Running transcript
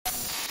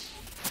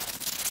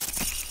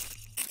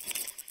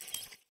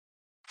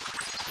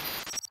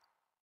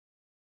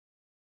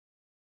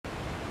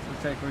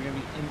looks like we're gonna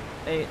be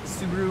in a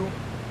Subaru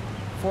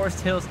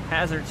Forest Hills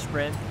Hazard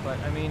Sprint, but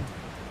I mean,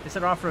 it's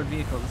an off-road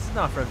vehicle. This is an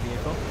off-road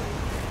vehicle.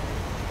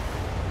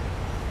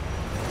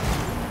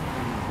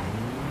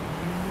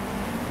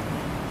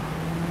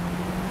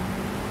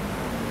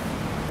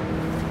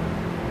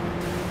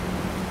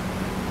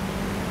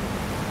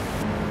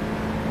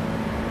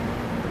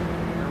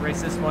 Gonna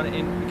race this one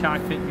in the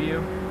cockpit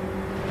view.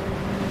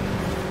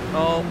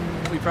 Oh,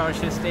 we probably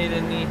should have stayed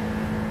in the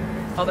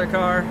other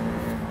car.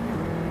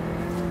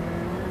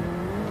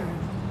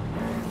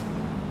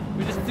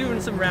 We're just doing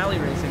some rally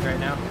racing right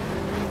now.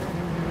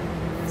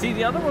 See,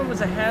 the other one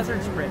was a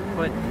hazard sprint,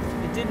 but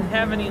it didn't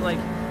have any, like,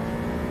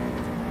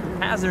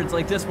 hazards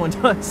like this one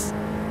does.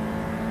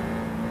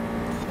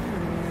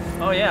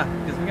 Oh, yeah,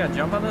 because we got to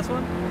jump on this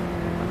one?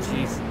 Oh,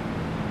 jeez.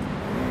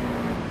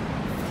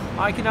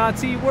 I cannot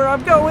see where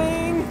I'm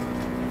going!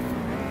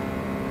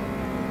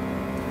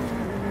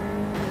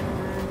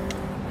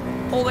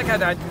 Oh, that guy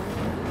died.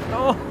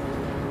 Oh,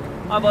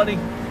 hi, buddy.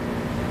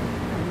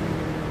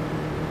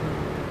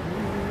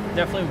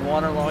 Definitely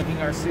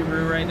waterlogging our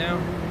Subaru right now.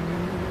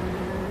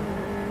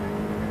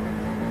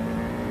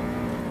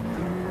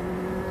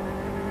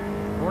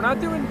 We're not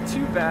doing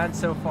too bad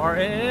so far.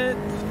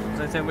 As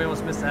I said, we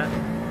almost missed that.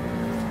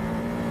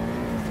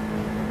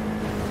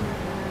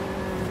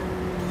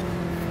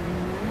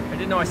 I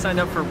didn't know I signed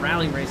up for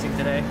rally racing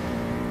today.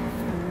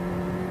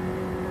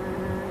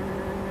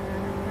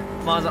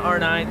 MOZA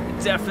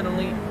R9,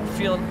 definitely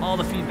feeling all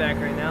the feedback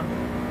right now.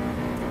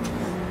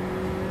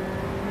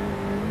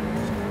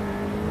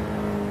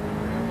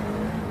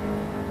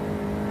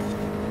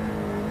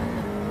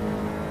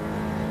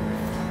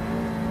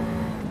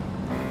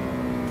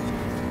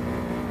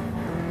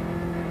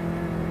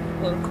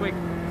 A little quick,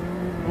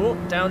 whoop,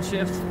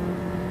 downshift.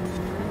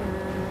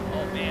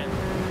 Oh man,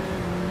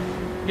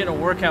 getting a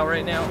workout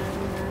right now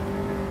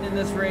in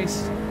this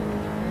race.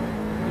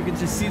 You can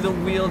just see the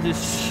wheel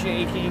just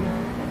shaking.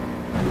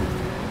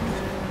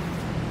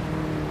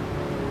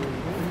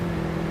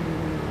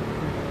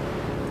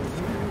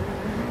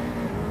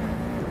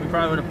 We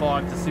probably would have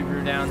bogged the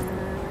Subaru down.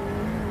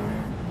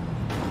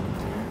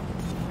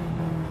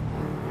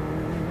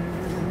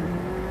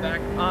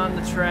 Back on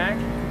the track.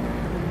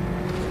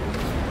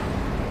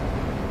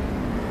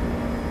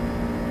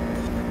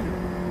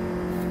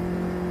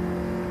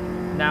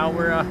 Now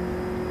we're a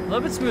little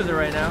bit smoother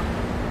right now.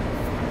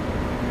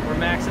 We're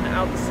maxing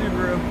out the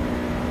Subaru.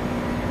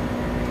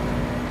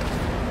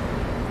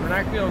 We're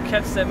not gonna be able to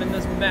catch them in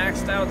this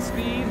maxed out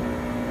speed.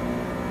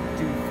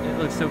 Dude, it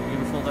looks so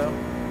beautiful though.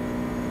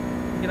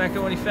 We cannot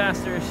go any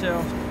faster,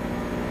 so.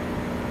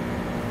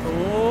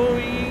 Oh,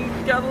 we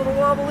got a little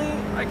wobbly.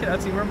 I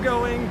cannot see where I'm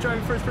going.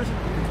 Driving first person.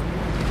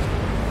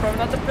 Probably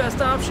not the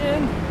best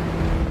option.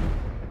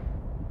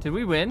 Did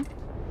we win?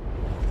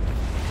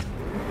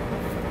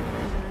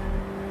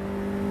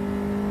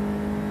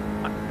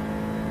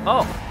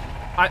 Oh,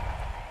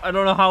 I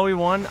don't know how we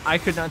won. I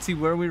could not see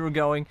where we were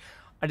going.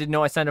 I didn't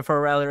know I signed up for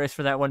a rally race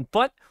for that one,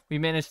 but we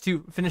managed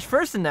to finish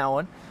first in that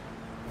one.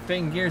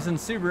 Banging gears in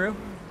Subaru.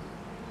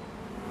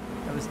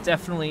 That was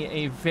definitely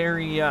a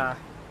very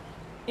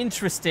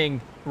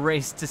interesting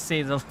race, to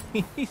say the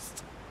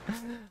least.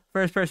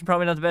 First person,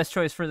 probably not the best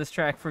choice for this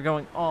track for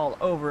going all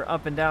over,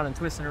 up and down, and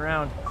twisting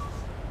around.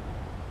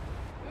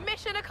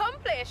 Mission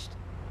accomplished.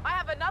 I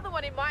have another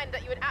one in mind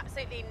that you would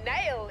absolutely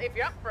nail if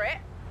you're up for it.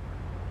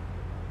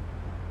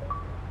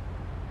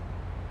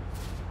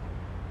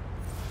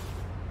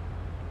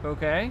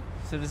 Okay,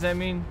 so does that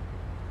mean...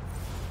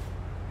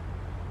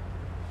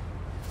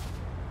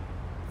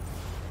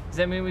 Does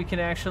that mean we can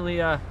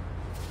actually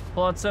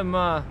pull out some...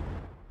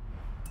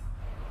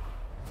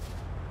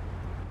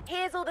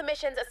 Here's all the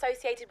missions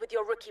associated with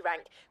your rookie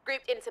rank,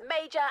 grouped into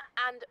major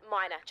and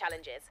minor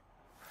challenges.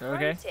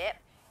 Okay. Pro tip,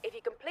 if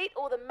you complete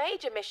all the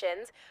major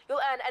missions,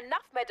 you'll earn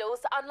enough medals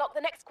to unlock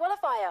the next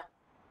qualifier.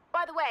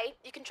 By the way,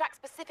 you can track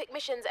specific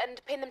missions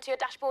and pin them to your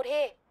dashboard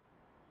here.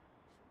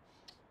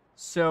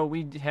 So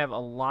we have a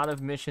lot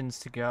of missions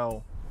to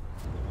go.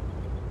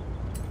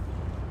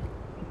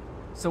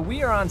 So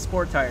we are on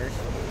sport tires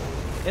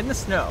in the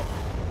snow.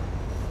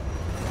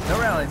 No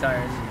rally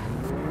tires.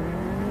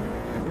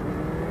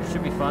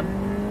 Should be fun.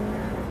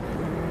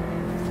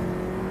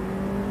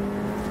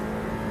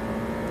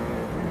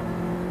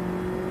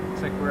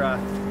 Looks like we're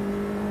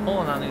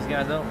pulling on these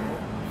guys though.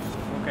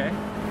 Okay.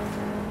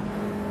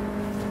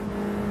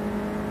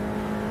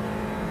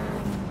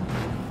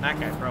 That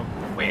guy broke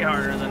way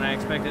harder than I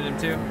expected him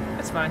to.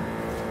 That's fine.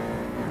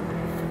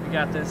 We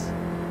got this.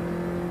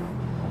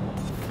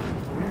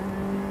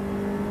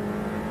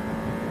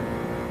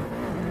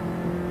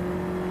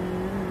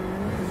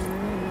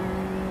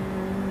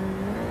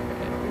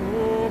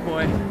 Oh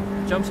boy.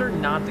 Jumps are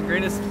not the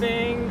greatest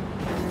thing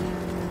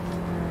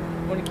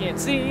when you can't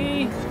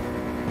see.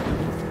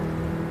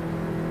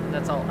 And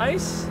that's all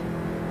ice.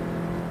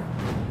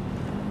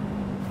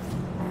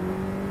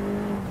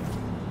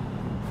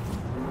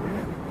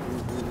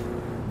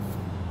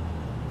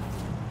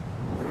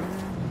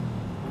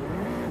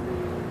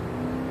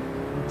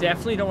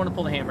 Definitely don't want to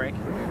pull the handbrake.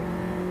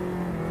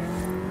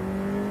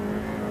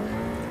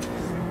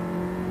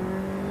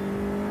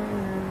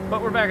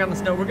 But we're back on the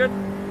snow. We're good.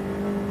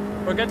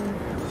 We're good.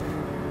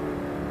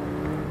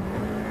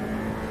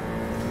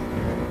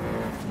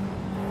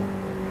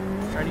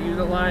 Trying to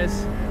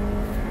utilize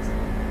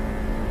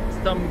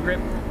thumb grip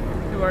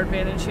to our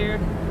advantage here.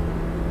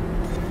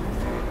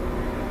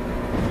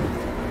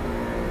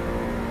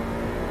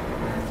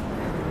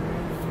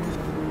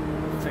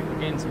 Looks like we're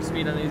gaining some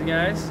speed on these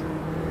guys.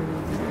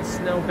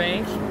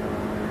 Snowbank.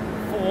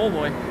 Oh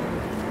boy.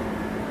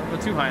 Don't go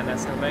too high on that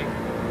snowbank.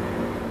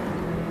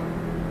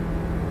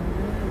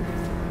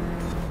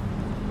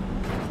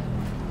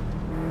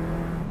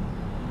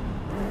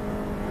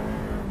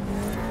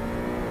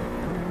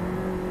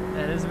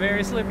 That is a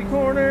very slippy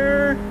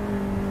corner.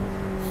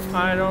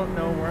 I don't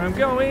know where I'm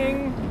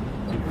going.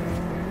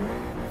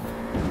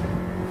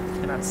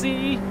 Cannot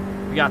see.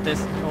 We got this.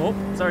 Oh,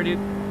 sorry dude.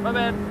 My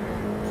bad.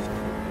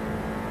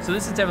 So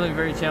this is definitely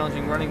very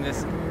challenging running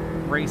this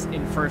race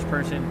in first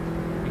person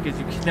because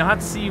you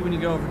cannot see when you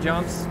go over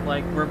jumps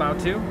like we're about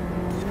to.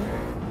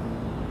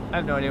 I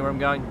have no idea where I'm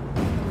going.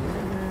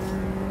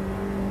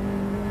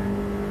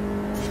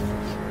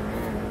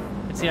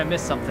 And see, I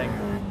missed something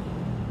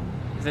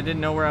because I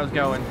didn't know where I was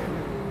going.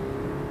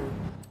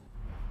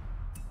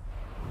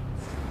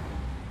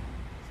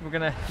 So we're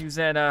gonna use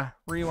that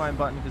rewind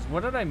button because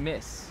what did I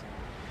miss?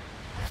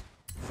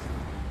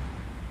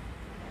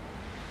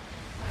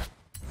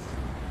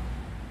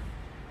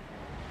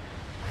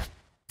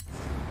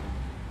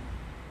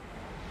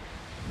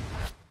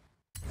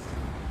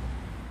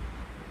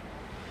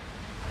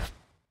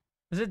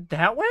 Is it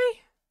that way?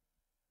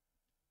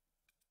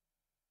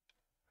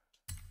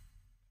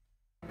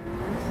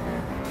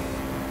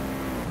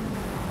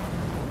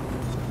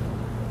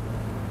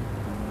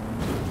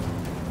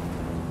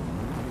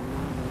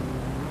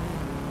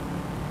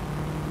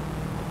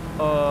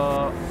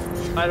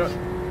 I don't...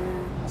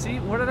 See,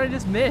 what did I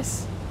just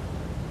miss?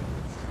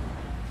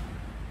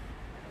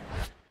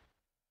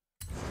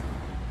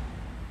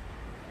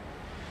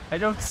 I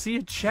don't see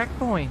a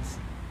checkpoint.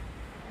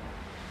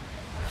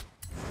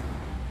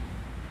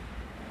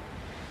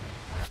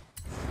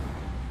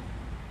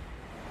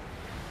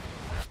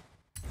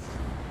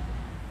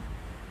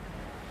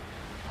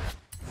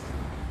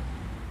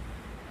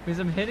 Because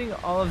I'm hitting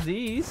all of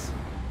these.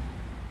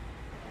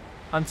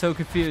 I'm so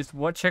confused.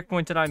 What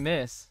checkpoint did I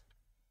miss?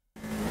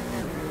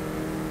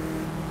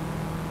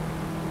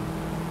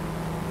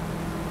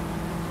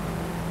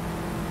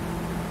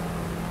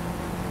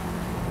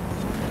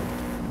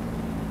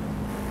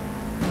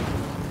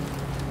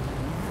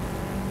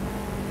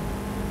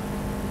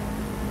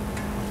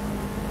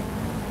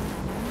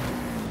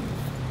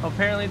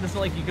 Apparently it doesn't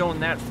like you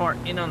going that far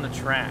in on the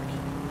track.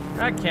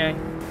 Okay.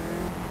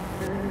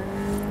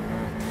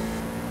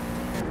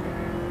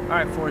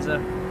 Alright, Forza.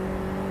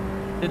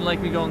 Didn't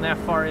like me going that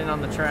far in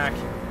on the track.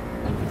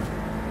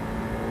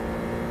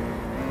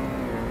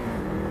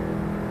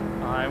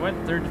 I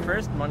went third to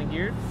first, money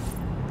geared.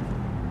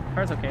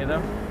 Car's okay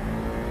though.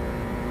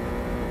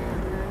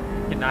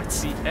 Cannot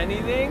see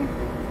anything.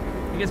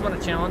 You guys want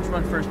a challenge?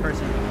 Run first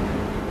person.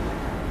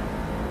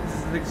 This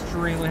is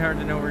extremely hard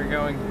to know where you're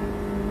going.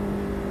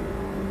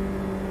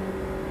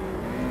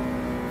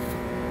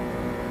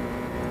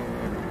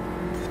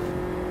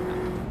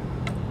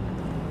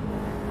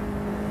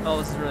 Oh,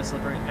 this is really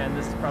slippery, and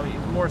this is probably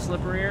even more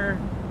slipperier.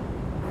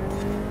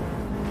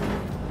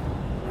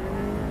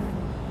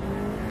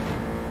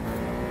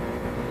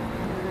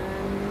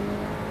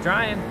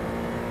 Trying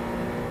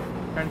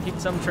to keep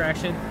some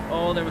traction.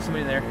 Oh, there was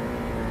somebody there.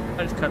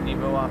 I just cut an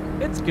Evo off.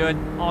 It's good,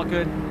 all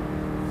good.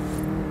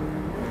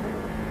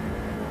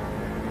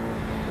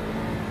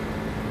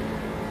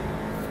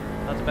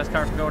 Not the best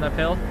car for going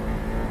uphill.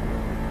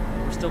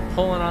 We're still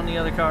pulling on the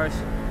other cars.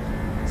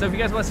 So if you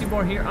guys want to see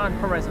more here on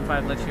Horizon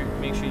 5,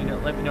 make sure you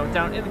let me know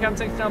down in the comment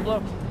section down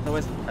below.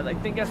 Otherwise, I'd like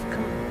to thank you guys for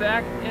coming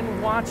back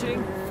and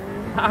watching.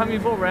 I'm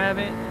Evil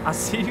Rabbit. I'll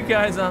see you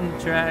guys on the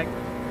track.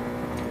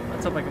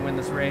 Let's hope I can win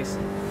this race.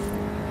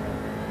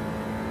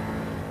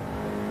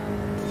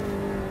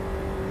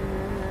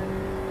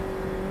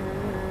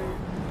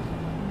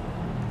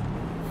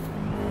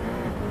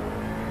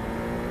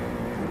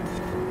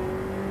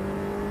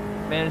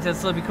 Man, it's that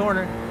slippy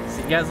corner.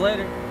 See you guys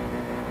later.